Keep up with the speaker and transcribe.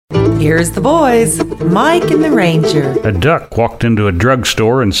Here's the boys, Mike and the Ranger. A duck walked into a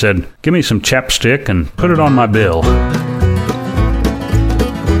drugstore and said, "Give me some chapstick and put it on my bill."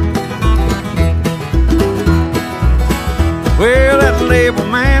 Well, that label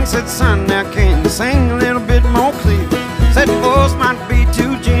man said, "Son, now can you sing a little bit more clear?" Said your voice might be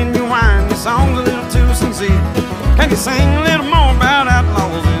too genuine, your song's a little too sincere. Can you sing a little more about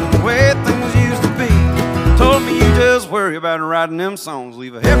outlaws and the way things used to be? Told me you just worry about writing them songs,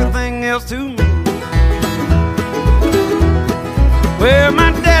 leave everything else to me. Well,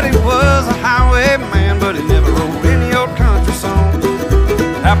 my daddy was a highwayman, but he never wrote any old country song.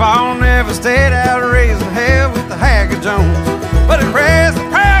 Papa never stayed out raising hell with the Haggard Jones, but he raised a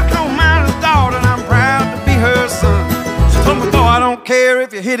proud coal miner's daughter, and I'm proud to be her son. She told me, "Boy, I don't care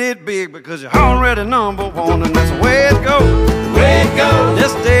if you hit it big, because you're already number one," and that's the way it goes. Way it goes.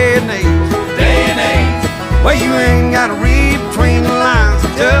 This day and age. Day and age. Well, you ain't gotta read between the lines, you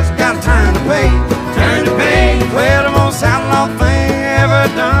just gotta turn the page. Turn the page. Well, the most outlaw thing ever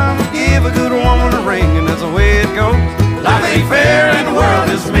done was give a good woman a ring, and that's the way it goes. Life ain't fair and the world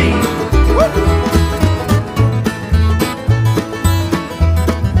is mean. Woo!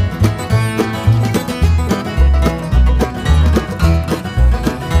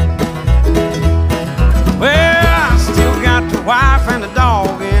 Well, I still got the wife and a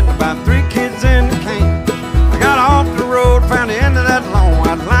dog and about 3 kids in the camp. I got off the road, found the end of that long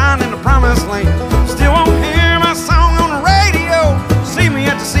white line in the promised land. Still won't hear my song on the radio, see me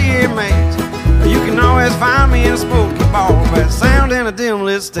at the CMAs. You can always find me in a smoky bar, but sound in a dim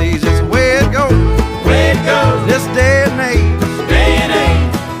lit stage. That's the way it goes. Way it goes. This day and age. Day and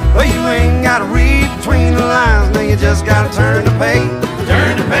age. Well, you ain't gotta read between the lines, now you just gotta turn the page.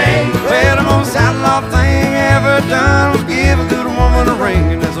 Turn the page. Well, the most outlaw thing ever done was give a good woman a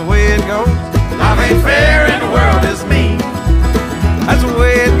ring, and that's the way it goes. Life ain't fair and the world is mean. That's the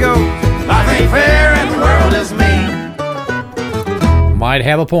way it goes. Life ain't fair and the world is mean. Might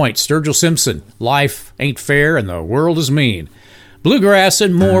have a point. Sturgill Simpson. Life ain't fair and the world is mean. Bluegrass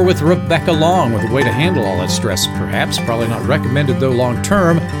and more with Rebecca Long, with a way to handle all that stress, perhaps. Probably not recommended, though, long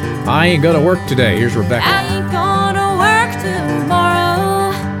term. I ain't gonna work today. Here's Rebecca. I ain't gonna work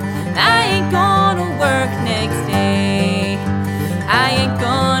tomorrow. I ain't gonna work next day. I ain't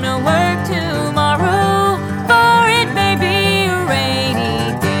gonna work tomorrow, for it may be a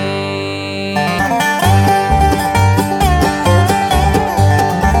rainy day.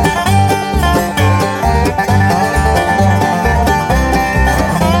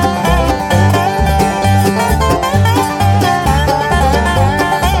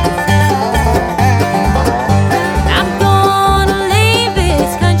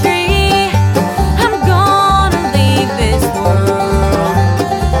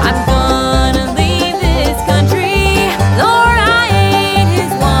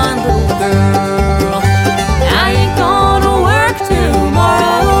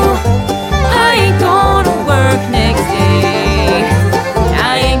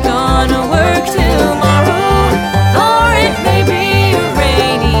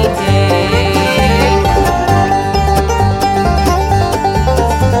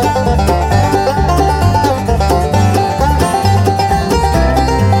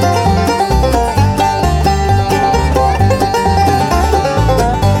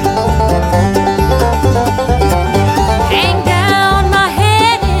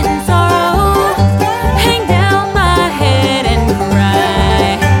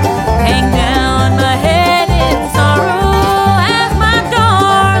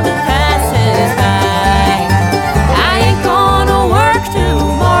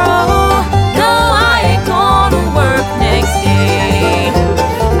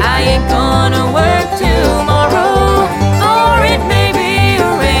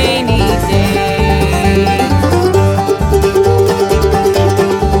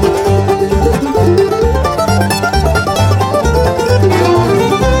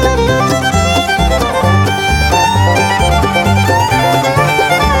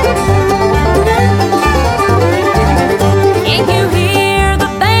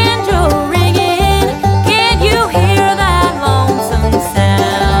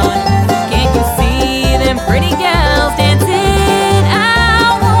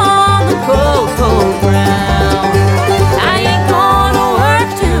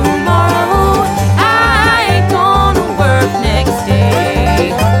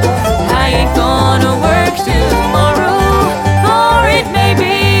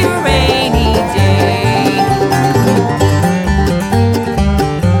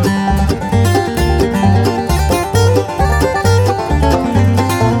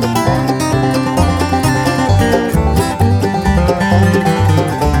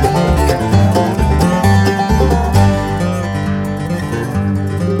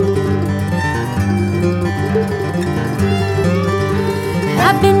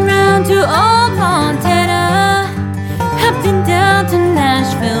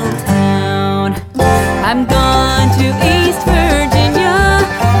 I'm gone to East Virginia,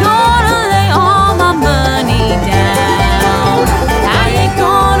 gonna lay all my money down. I ain't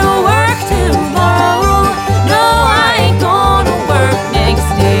gonna work tomorrow, no, I ain't gonna work next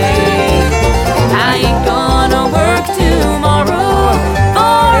day. I ain't gonna work tomorrow,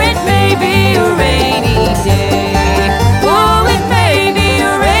 for it may be a rainy day. Oh, it may be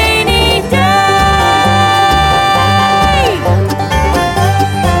a rainy day.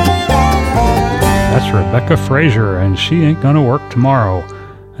 That's Rebecca Frazier, and she ain't gonna work tomorrow.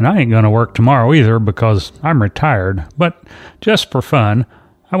 And I ain't gonna work tomorrow either because I'm retired. But just for fun,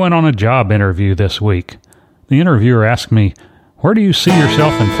 I went on a job interview this week. The interviewer asked me, "Where do you see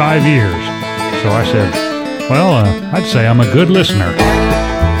yourself in 5 years?" So I said, "Well, I'd say I'm a good listener."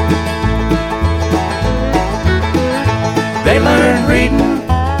 They learned reading,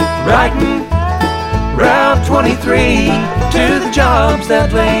 writing, Route 23 to the jobs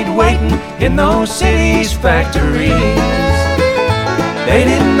that laid waiting in those cities' factories. They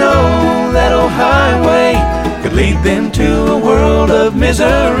didn't know that old highway could lead them to a world of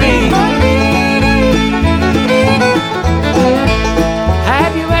misery.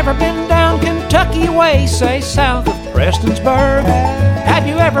 Have you ever been down Kentucky way, say south of Prestonsburg? Have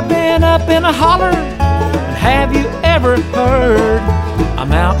you ever been up in a holler? And have you ever heard a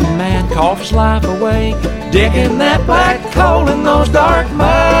mountain man cough his life away, digging that black coal in those dark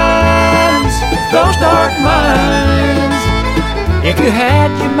mines? Those dark mines. If you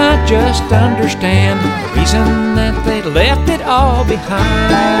had, you might just understand the reason that they left it all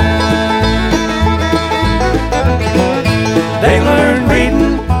behind. They learned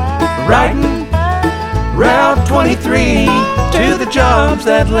reading, writing, Route 23 to the jobs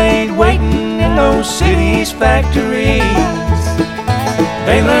that laid waiting in those cities' factories.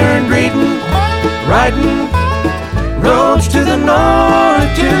 They learned reading, writing, roads to the north,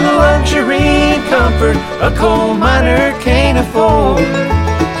 to the luxury and comfort a coal miner can't afford.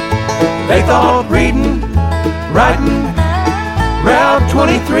 They thought reading, writing, Route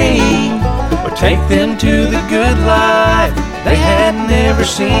 23 would take them to the good life they had never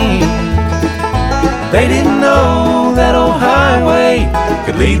seen. They didn't know that old highway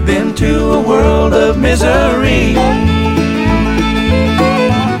could lead them to a world of misery.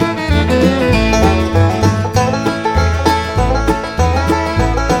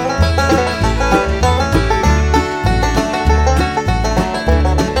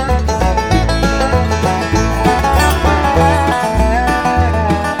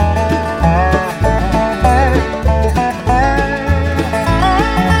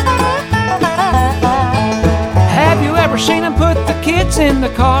 In the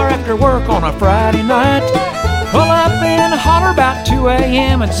car after work on a Friday night, pull up in a holler about 2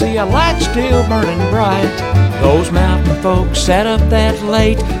 a.m. and see a light still burning bright. Those mountain folks sat up that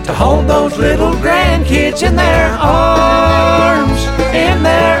late to hold those little grandkids in their arms, in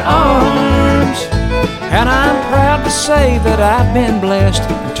their arms. And I'm proud to say that I've been blessed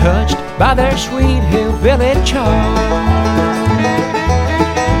and touched by their sweet hillbilly charm.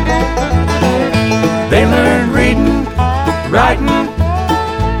 They learned reading, writing,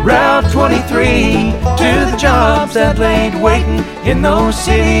 Route 23 to the jobs that laid waiting in those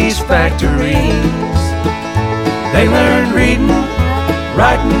cities' factories. They learned reading,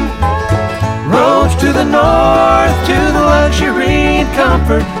 writing, roads to the north, to the luxury and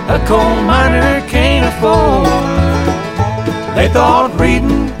comfort a coal miner can't afford. They thought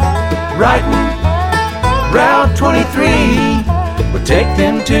reading, writing, Route 23 would take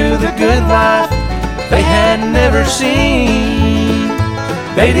them to the good life they had never seen.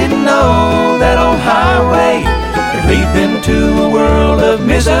 They didn't know that old highway could lead them to a world of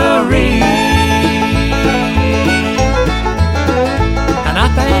misery. And I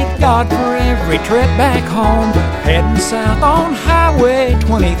thank God for every trip back home, heading south on Highway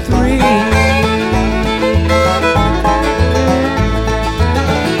 23.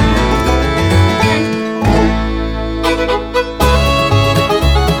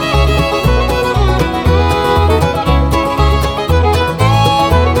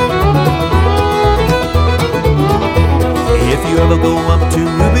 Go up to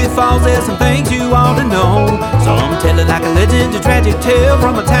Ruby Falls, there's some things you ought to know. Some tell it like a legend, a tragic tale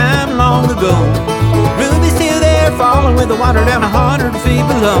from a time long ago. Ruby's still there, falling with the water down 100 feet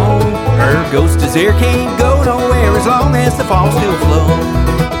below. Her ghost is there, can't go nowhere as long as the falls still flow.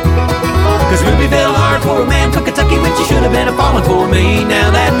 Cause Ruby fell hard for a man from Kentucky when she should have been a falling for me.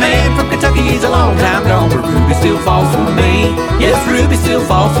 Now that man from Kentucky is a long time gone, but Ruby still falls for me. Yes, Ruby still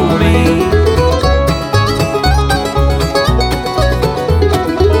falls for me.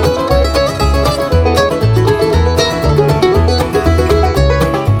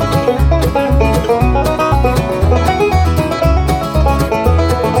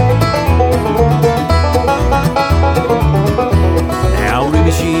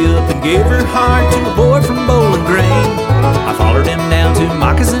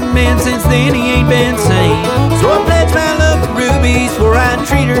 man since then he ain't been sane. So I pledged my love to Ruby, swore I'd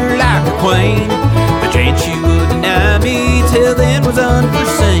treat her like a queen. The chance she would deny me till then was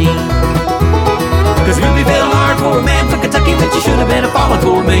unforeseen. Cause Ruby fell hard for a man from Kentucky when she should have been a falling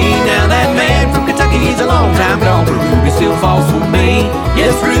for me. Now that man from Kentucky's a long time gone, but Ruby still falls for me.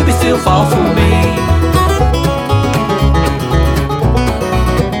 Yes, Ruby still falls for me.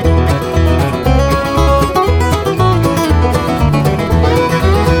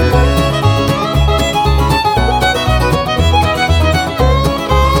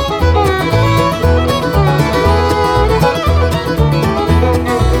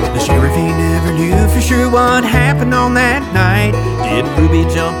 What happened on that night? Did Ruby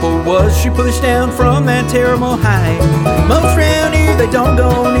jump or was she pushed down from that terrible height? Most round here they don't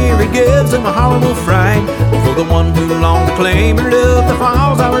go near, it gives them a horrible fright. But for the one who longed to claim her love, the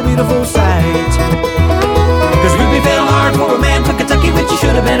falls are a beautiful sight. Cause Ruby fell hard for a man from Kentucky when she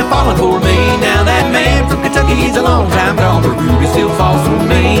should have been a falling for me. Now that man from Kentucky, he's a long time gone, but Ruby still falls for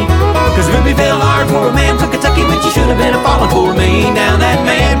me. Cause Ruby fell hard for a man from Kentucky when she should have been a falling for me. Now that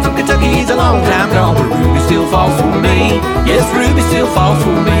man from Kentucky, he's a long time gone, but Ruby still falls for me. Yes, Ruby still falls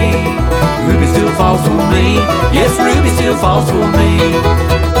for me. Ruby still falls for me. Yes, Ruby still falls for me.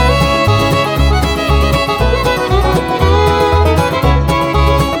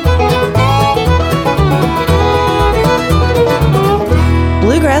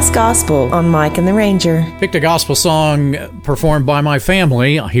 Bluegrass Gospel on Mike and the Ranger. Picked a gospel song performed by my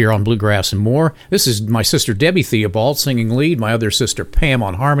family here on Bluegrass and More. This is my sister Debbie Theobald singing lead, my other sister Pam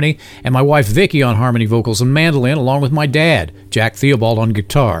on harmony, and my wife Vicki on harmony vocals and mandolin, along with my dad, Jack Theobald, on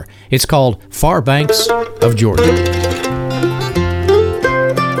guitar. It's called Far Banks of Georgia.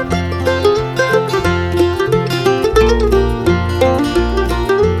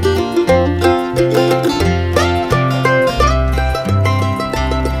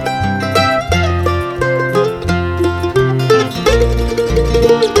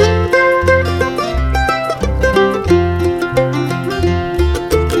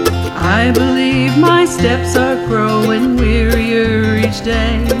 Steps are growing wearier each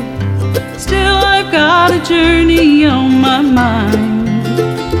day. Still I've got a journey on my mind.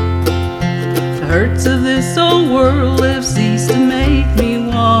 The hurts of this old world have ceased to make me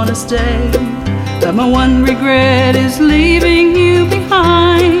want to stay. But my one regret is leaving you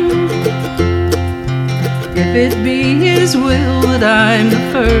behind. If it be His will that I'm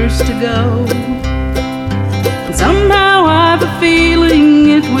the first to go, and somehow I've a feeling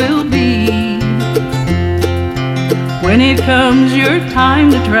it will be. When it comes your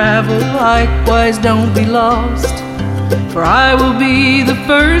time to travel, likewise don't be lost, for I will be the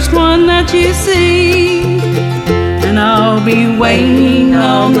first one that you see. And I'll be waiting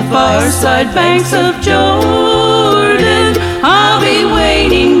on the far side banks of Jordan. I'll be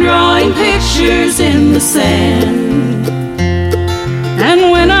waiting, drawing pictures in the sand.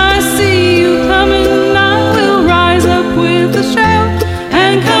 And when I see you coming, I will rise up with a shout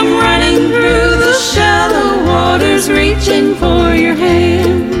and come running through the shallow waters, reaching for your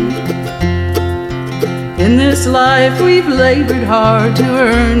hand. In this life we've labored hard to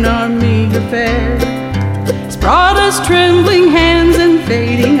earn our meager fare. It's brought us trembling hands and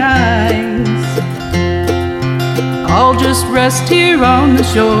fading eyes. I'll just rest here on the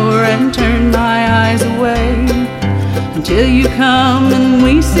shore and turn my eyes away until you come and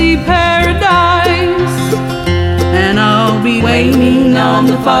we see paradise. And I'll be waiting on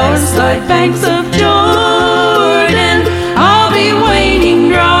the far side banks of Jordan. I'll be waiting,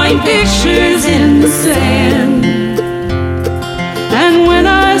 drawing pictures in the sand. And when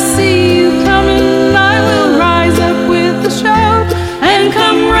I see you coming, I will rise up with a shout and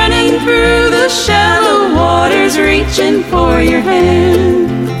come running through the shallow waters, reaching for your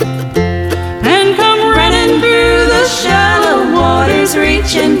hand. And come running through the shallow waters,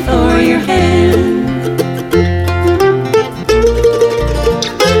 reaching for your hand.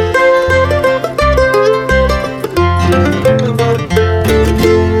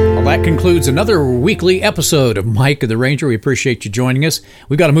 That concludes another weekly episode of Mike and the Ranger. We appreciate you joining us.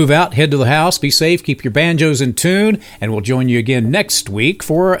 We've got to move out, head to the house, be safe, keep your banjos in tune, and we'll join you again next week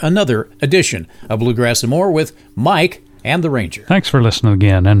for another edition of Bluegrass and More with Mike and the Ranger. Thanks for listening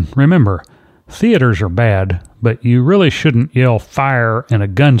again, and remember, theaters are bad, but you really shouldn't yell fire in a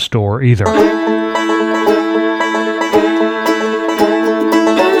gun store either.